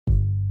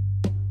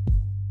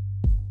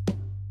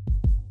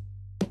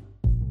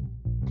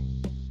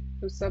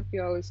what's up,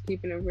 y'all? It's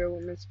Keeping It Real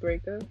with Miss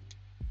Breaker.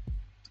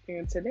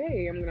 And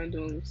today I'm going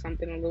to do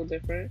something a little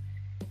different.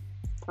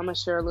 I'm going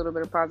to share a little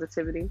bit of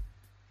positivity.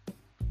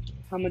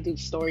 I'm going to do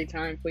story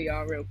time for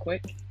y'all real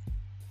quick.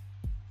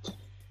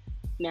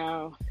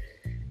 Now,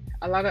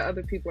 a lot of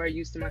other people are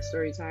used to my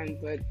story time,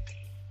 but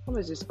I'm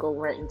going to just go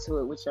right into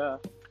it with y'all.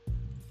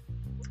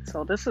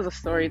 So this is a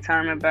story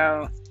time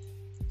about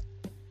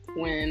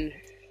when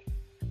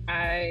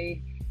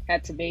I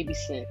had to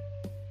babysit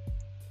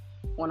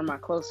one of my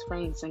close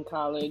friends in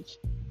college.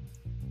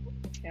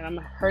 And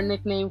her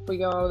nickname for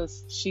y'all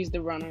is She's the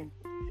Runner.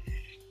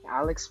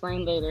 I'll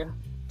explain later.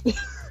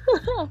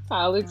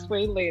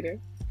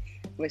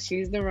 But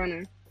she's the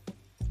runner.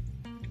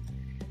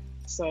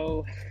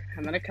 So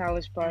I'm at a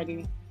college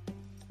party.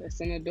 It's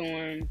in a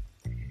dorm.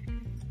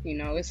 You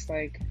know, it's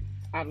like,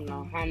 I don't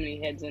know how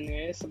many heads in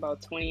there. It's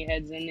about 20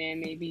 heads in there,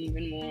 maybe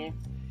even more.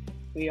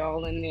 We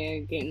all in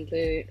there getting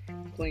lit,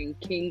 playing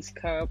King's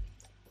Cup,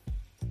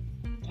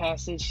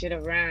 passing shit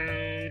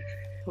around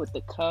with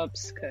the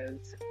cups,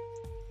 cause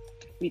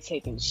we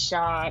taking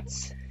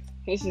shots.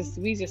 We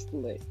just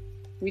lit.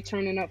 We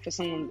turning up for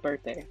someone's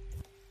birthday.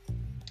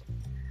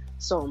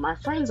 So my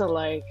friends are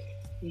like,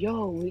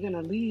 yo, we're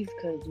gonna leave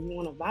cause we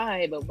wanna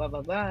vibe, blah,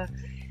 blah, blah.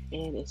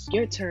 And it's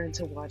your turn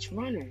to watch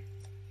Runner.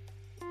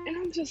 And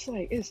I'm just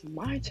like, it's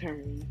my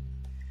turn.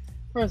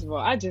 First of all,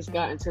 I just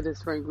got into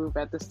this friend group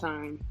at this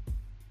time.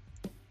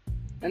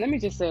 And let me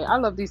just say, I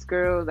love these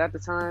girls at the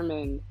time,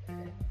 and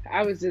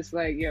I was just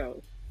like,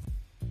 yo,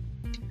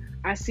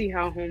 I see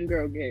how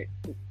homegirl get.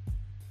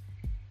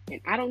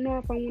 And I don't know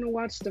if I want to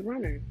watch the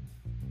Runner.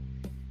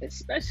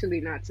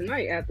 Especially not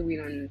tonight after we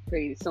done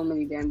played so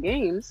many damn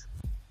games.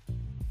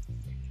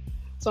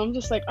 So I'm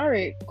just like, all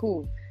right,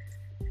 cool.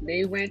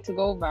 They went to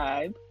go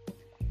vibe.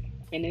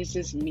 And it's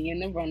just me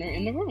and the Runner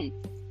in the room.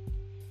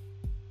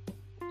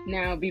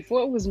 Now,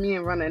 before it was me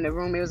and Runner in the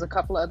room, it was a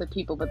couple of other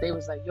people. But they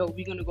was like, yo,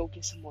 we're going to go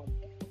get some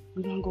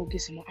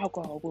more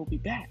alcohol. We'll be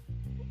back.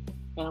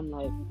 And I'm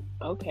like,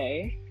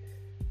 okay.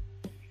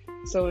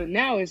 So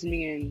now it's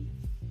me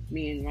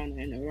and Runner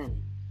in the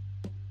room.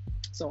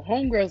 So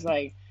homegirl's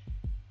like,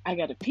 I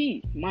gotta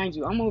pee. Mind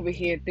you, I'm over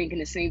here thinking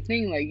the same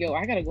thing. Like, yo,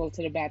 I gotta go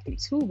to the bathroom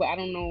too, but I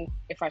don't know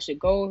if I should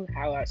go,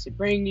 how I should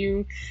bring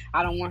you.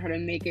 I don't want her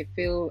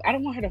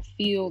to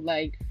feel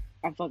like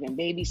I'm fucking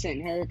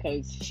babysitting her,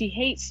 because she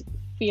hates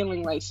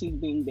feeling like she's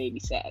being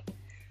babysat.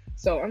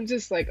 So I'm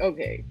just like,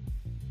 okay.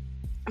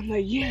 I'm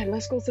like, yeah,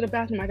 let's go to the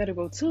bathroom. I gotta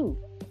go too.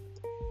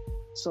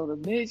 So the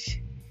bitch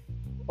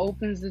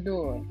opens the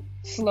door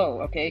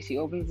slow, okay? She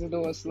opens the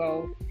door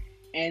slow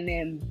and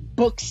then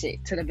books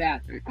it to the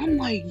bathroom. I'm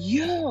like,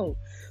 yo.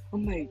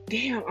 I'm like,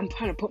 damn. I'm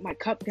trying to put my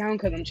cup down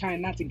because I'm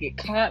trying not to get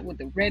caught with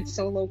the red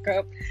Solo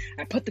cup.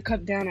 I put the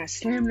cup down. I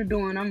slam the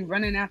door and I'm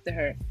running after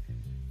her.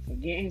 I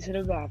get into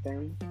the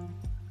bathroom.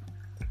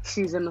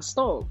 She's in the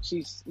stall.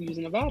 She's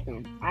using the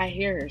bathroom. I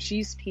hear her.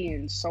 She's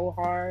peeing so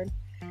hard.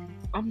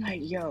 I'm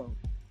like, yo.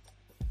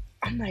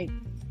 I'm like,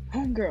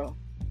 homegirl,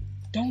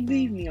 don't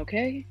leave me,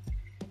 okay?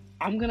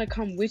 I'm going to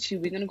come with you.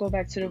 We're going to go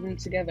back to the room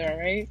together, all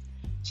right?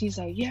 She's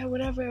like, yeah,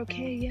 whatever,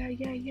 okay,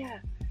 yeah.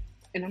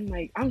 And I'm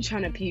like, I'm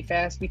trying to pee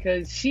fast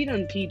because she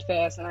done peed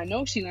fast, and I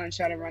know she gonna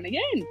try to run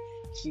again.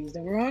 She's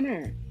the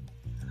runner.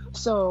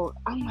 So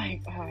I'm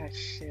like,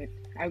 shit.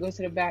 I go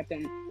to the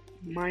bathroom.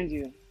 Mind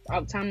you,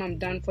 by the time I'm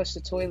done flush the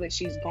toilet,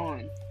 she's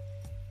gone.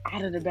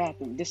 Out of the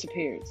bathroom,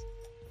 disappears.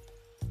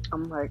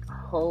 I'm like,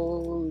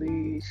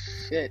 holy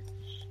shit.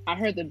 I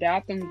heard the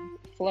bathroom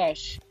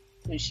flush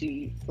when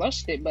she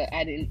flushed it, but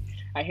I didn't.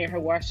 I hear her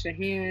wash her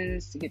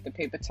hands to get the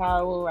paper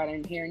towel. I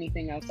didn't hear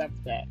anything else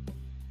after that.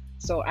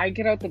 So I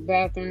get out the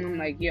bathroom. I'm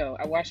like, yo,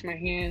 I wash my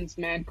hands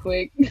mad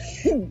quick. I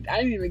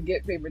didn't even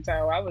get paper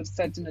towel. I was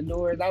touching the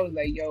doors. I was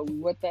like, yo,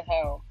 what the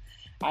hell?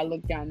 I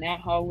looked down that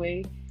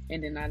hallway,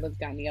 and then I looked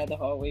down the other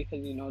hallway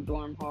because, you know,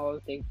 dorm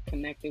halls, they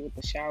connected with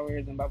the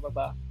showers and blah, blah,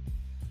 blah.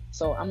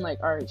 So I'm like,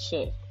 all right,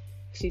 shit.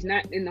 She's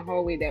not in the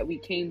hallway that we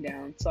came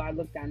down. So I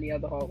looked down the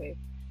other hallway.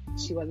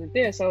 She wasn't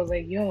there. So I was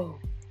like, yo,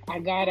 I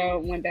got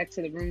out, went back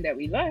to the room that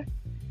we left.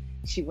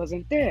 She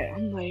wasn't there.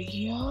 I'm like,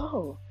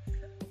 yo.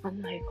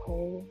 I'm like,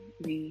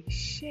 holy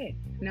shit.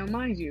 Now,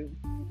 mind you,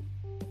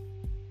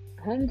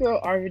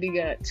 homegirl already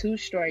got 2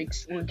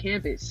 strikes on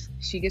campus.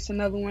 She gets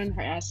another one,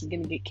 her ass is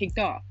going to get kicked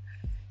off.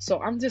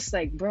 So I'm just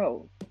like,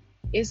 bro,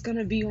 it's going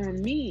to be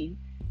on me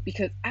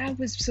because I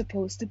was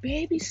supposed to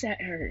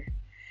babysit her.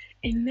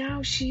 And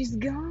now she's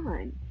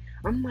gone.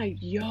 I'm like,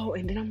 yo,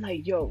 and then I'm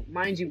like, yo,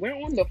 mind you, we're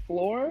on the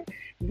floor.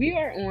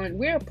 We're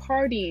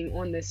partying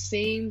on the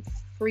same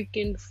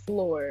freaking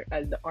floor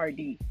as the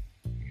RD.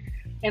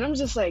 And I'm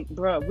just like,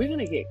 bro,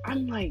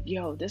 I'm like,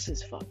 yo, this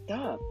is fucked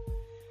up.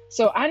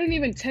 So I didn't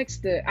even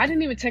text him. I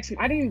didn't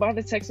even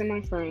bother texting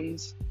my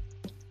friends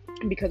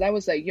because I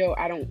was like, yo,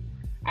 I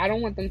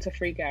don't want them to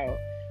freak out.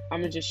 I'm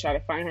gonna just try to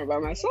find her by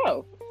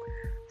myself.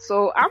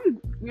 So I'm,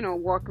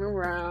 walking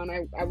around.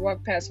 I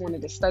walked past one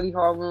of the study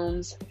hall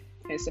rooms.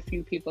 There's a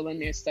few people in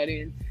there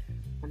studying.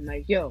 I'm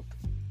like, yo,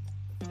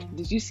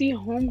 did you see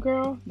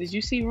homegirl? Did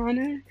you see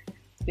Runner?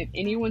 Did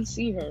anyone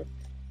see her?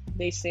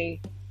 They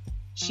say,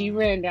 She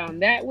ran down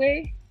that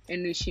way,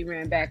 and then she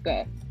ran back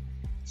up.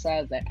 So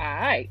I was like, all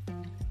right,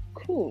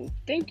 cool.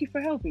 Thank you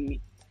for helping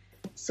me.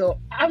 So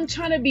I'm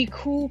trying to be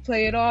cool,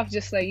 play it off,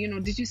 just like,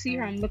 did you see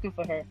her? I'm looking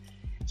for her.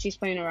 She's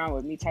playing around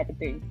with me type of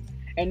thing.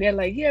 And they're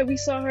like, yeah, we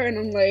saw her. And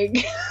I'm like,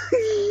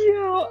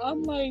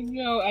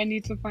 yo, I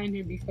need to find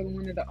her before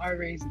one of the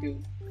RAs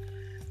do.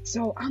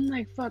 So I'm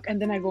like, fuck.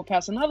 And then I go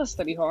past another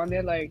study hall, and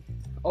they're like,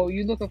 oh,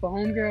 you looking for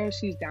homegirl?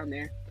 She's down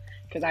there.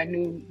 Because I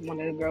knew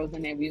one of the girls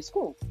in there was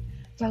school.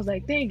 So I was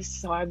like, thanks.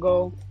 So I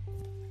go,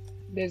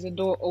 there's a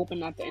door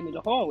open at the end of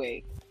the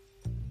hallway.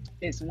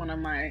 It's one of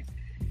my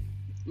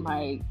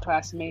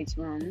classmates'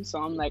 rooms.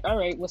 So I'm like, all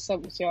right, what's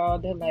up with y'all?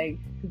 They're like,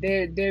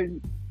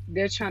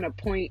 they're trying to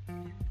point.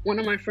 One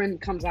of my friends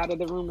comes out of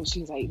the room and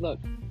she's like, look,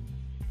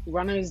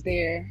 Runner's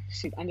there.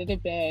 She's under the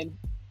bed.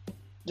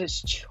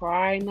 Just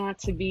try not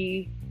to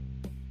be,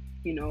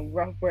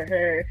 rough with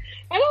her.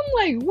 And I'm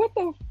like, what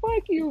the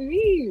fuck you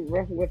mean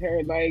rough with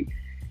her? Like,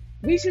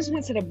 we just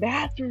went to the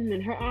bathroom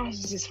and her ass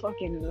just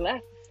fucking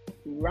left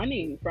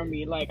running from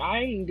me. Like, I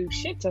ain't do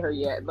shit to her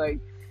yet. Like,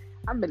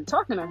 I've been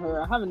talking to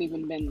her. I haven't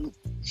even been.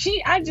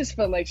 I just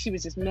felt like she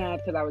was just mad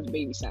because I was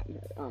babysitting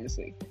her,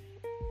 honestly.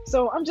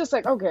 So I'm just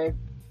like, okay.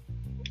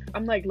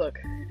 I'm like, look,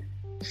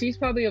 she's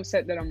probably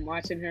upset that I'm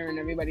watching her and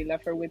everybody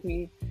left her with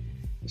me.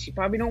 She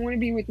probably don't want to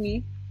be with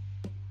me.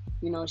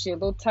 She's a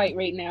little tight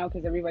right now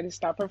because everybody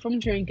stopped her from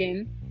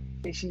drinking.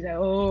 And she's like,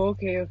 oh,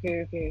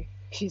 okay.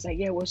 She's like,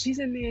 yeah, well, she's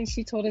in there and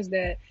she told us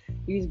that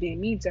we was being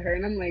mean to her.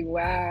 And I'm like,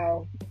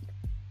 wow.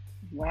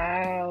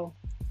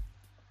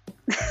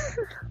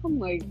 I'm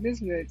like, this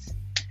bitch.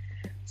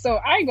 So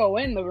I go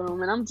in the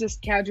room and I'm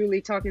just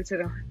casually talking to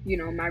the,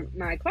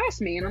 my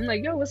classmate. And I'm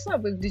like, yo, what's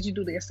up? Did you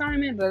do the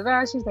assignment? Blah,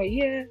 blah. She's like,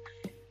 yeah.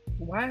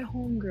 Why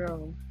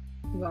homegirl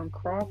gonna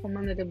crawl from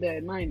under the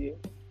bed? Mind you,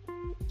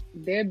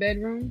 their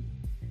bedroom,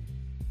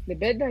 the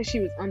bed that she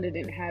was under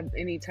didn't have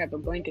any type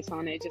of blankets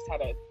on it. It just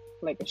had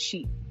a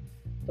sheet,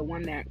 the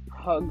one that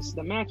hugs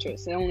the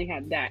mattress. It only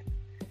had that.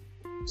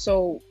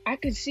 So I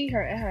could see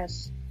her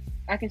ass.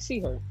 I can see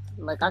her.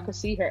 Like, I could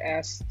see her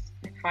ass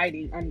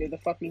hiding under the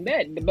fucking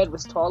bed. The bed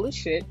was tall as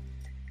shit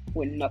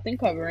with nothing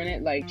covering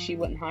it. Like, she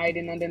wasn't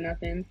hiding under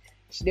nothing.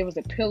 There was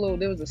a pillow.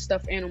 There was a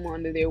stuffed animal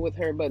under there with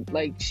her, but,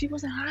 like, she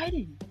wasn't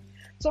hiding.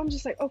 So I'm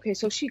just like, okay,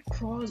 so she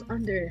crawls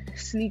under,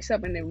 sneaks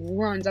up, and then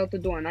runs out the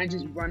door, and I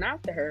just run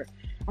after her.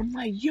 I'm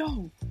like,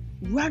 yo,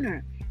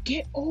 Runner,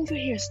 get over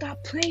here.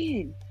 Stop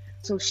playing.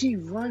 So she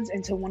runs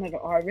into one of the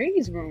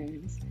RA's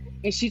rooms,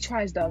 and she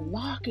tries to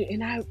lock it,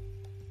 and I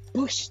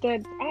pushed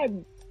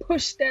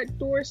that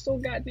door so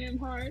goddamn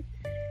hard.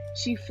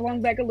 She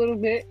flung back a little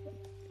bit.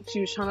 She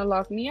was trying to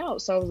lock me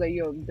out. So I was like,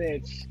 yo,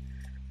 bitch.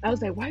 I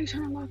was like, why are you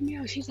trying to lock me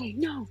out? She's like,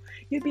 no,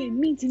 you're being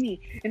mean to me.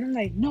 And I'm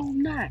like, no,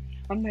 I'm not.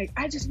 I'm like,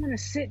 I just want to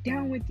sit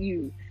down with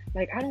you.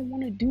 Like, I don't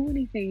want to do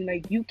anything.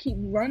 Like, you keep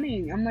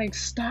running. I'm like,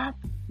 stop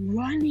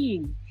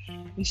running.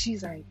 And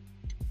she's like,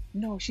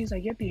 no. She's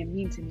like, you're being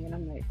mean to me. And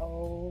I'm like,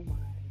 oh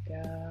my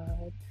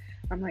God.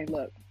 I'm like,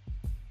 look.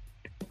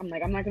 I'm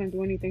like, I'm not going to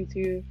do anything to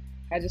you.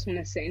 I just want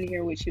to sit in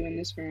here with you in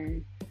this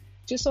room.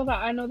 Just so that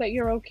I know that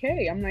you're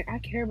okay. I'm like, I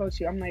care about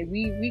you. I'm like,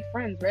 we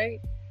friends, right?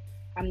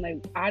 I'm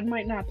like, I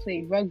might not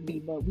play rugby,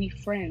 but we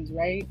friends,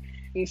 right?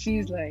 And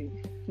she's like,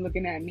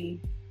 looking at me.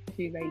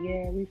 She's like,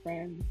 yeah, we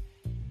friends.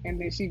 And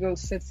then she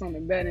goes, sits on the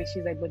bed, and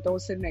she's like, but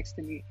don't sit next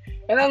to me.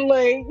 And I'm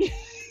like,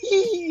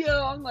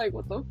 yo, I'm like,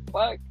 what the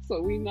fuck?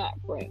 So we not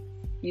friends.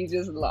 You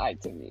just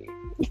lied to me.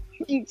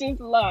 You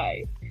just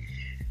lied.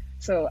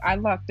 So I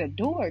locked the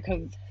door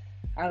because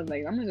I was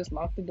like, I'm going to just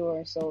lock the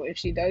door. So if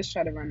she does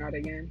try to run out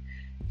again,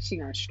 she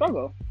going to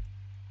struggle.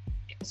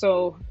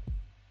 So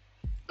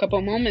a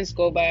couple moments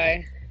go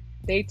by.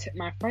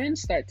 My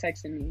friends start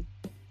texting me.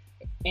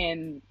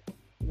 And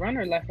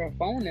Runner left her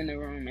phone in the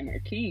room and her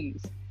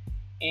keys.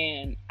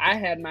 And I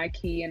had my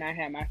key and I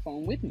had my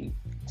phone with me.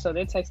 So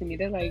they're texting me.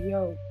 They're like,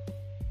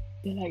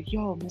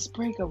 yo, Miss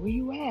Breaker, where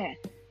you at?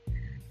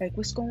 Like,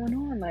 what's going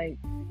on? Like,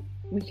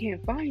 we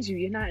can't find you.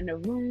 You're not in the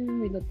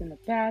room. We looked in the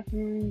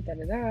bathroom.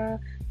 Da-da-da.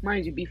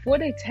 Mind you, before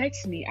they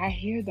text me, I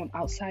hear them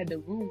outside the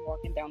room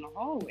walking down the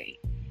hallway.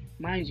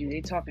 Mind you,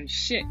 they talking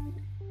shit.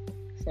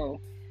 So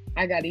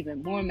I got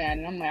even more mad.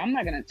 And I'm like, I'm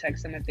not going to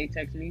text them if they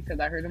text me because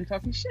I heard them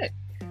talking shit.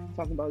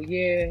 Talking about,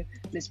 yeah,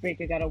 Miss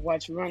Breaker got to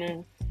watch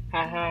Runner.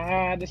 Ha ha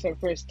ha, this is her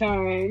first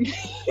time.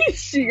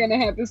 She gonna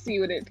have to see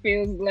what it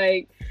feels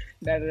like.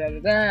 Da da da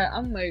da.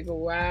 I'm like,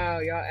 wow,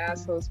 y'all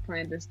assholes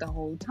planned this the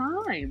whole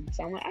time.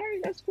 So I'm like, alright,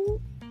 that's cool.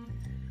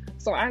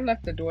 So I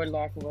left the door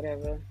locked or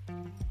whatever.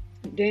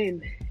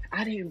 Then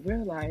I didn't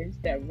realize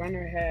that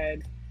Runner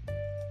had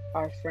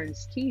our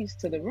friend's keys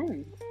to the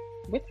room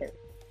with her.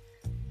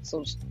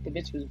 So the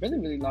bitch was really,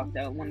 really locked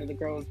out. One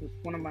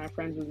of my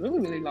friends was really,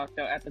 really locked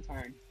out at the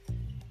time.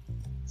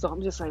 So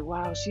I'm just like,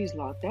 wow, she's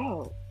locked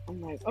out. I'm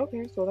like,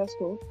 okay, so that's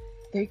cool.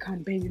 They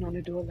come banging on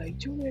the door like,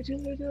 Julia,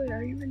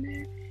 are you in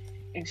there?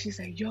 And she's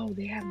like, yo,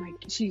 they have my,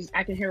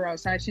 I can hear her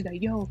outside. She's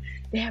like, yo,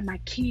 they have my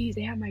keys.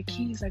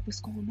 Like,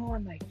 what's going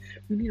on? Like,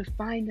 we need to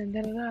find them,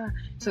 da da da.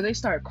 So they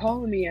start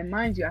calling me, and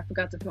mind you, I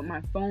forgot to put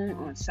my phone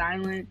on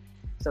silent.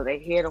 So they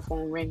hear the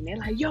phone ring. They're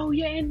like, yo,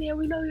 you're in there.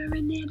 We know you're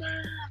in there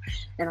now.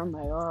 And I'm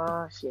like,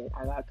 oh, shit.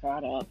 I got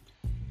caught up.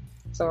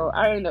 So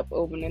I end up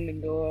opening the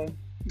door.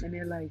 And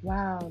they're like,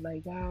 wow. And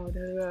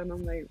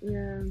I'm like,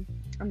 yeah,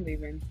 I'm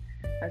leaving.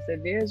 I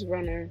said, there's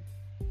Runner.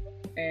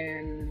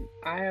 And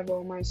I have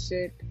all my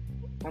shit.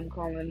 I'm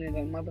calling it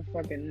a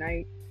motherfucking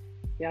night.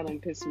 Y'all done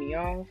pissed me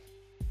off.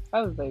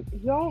 I was like,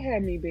 y'all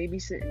had me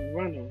babysitting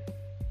Runner.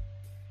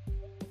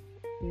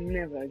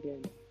 Never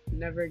again.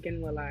 Never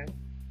again will I.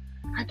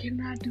 I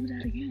cannot do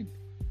that again.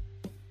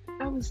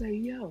 I was like,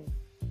 yo,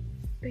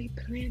 they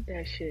planned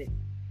that shit.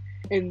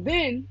 And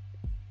then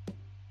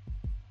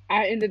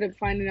I ended up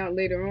finding out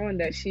later on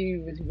that she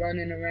was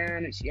running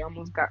around and she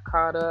almost got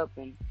caught up.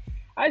 And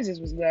I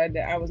just was glad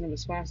that I wasn't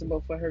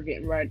responsible for her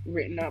getting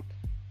written up.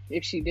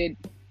 If she did,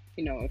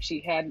 if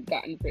she had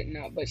gotten written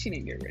up, but she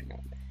didn't get written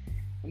up.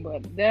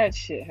 But that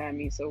shit had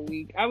me so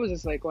weak. I was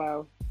just like,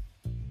 wow.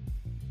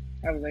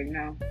 I was like,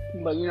 no.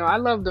 But, I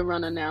love the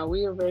Runner now.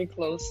 We are very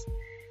close.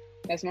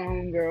 That's my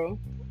homegirl.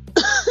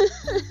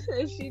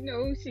 She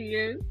knows who she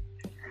is.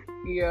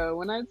 Yeah,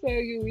 when I tell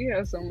you we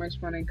had so much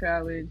fun in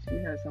college. We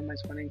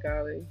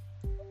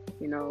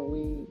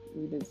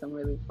did some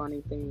really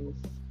funny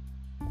things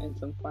and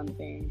some fun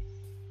things.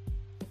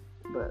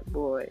 But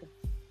boy,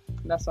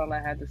 that's all I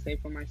had to say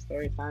for my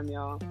story time,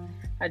 y'all.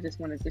 I just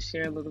wanted to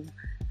share a little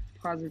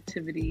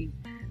positivity.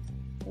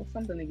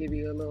 Something to give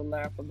you a little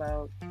laugh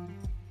about.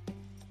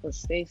 But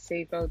stay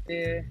safe out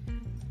there.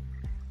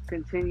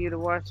 Continue to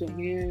wash your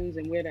hands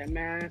and wear that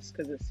mask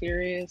because it's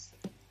serious.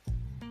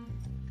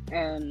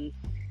 And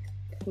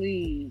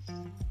please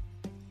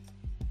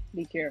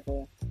be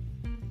careful.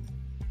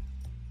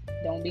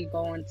 Don't be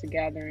going to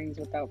gatherings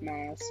without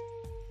masks.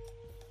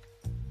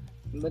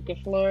 Look at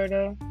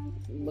Florida.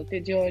 Look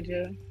at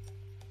Georgia.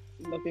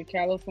 Look at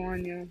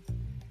California.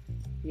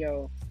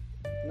 Yo,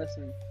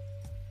 listen.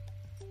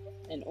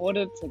 In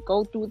order to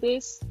go through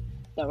this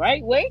the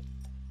right way,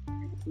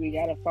 we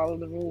gotta follow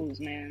the rules,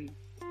 man.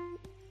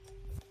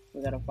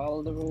 We gotta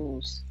follow the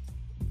rules.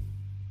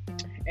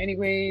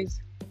 Anyways,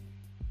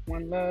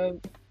 one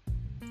love.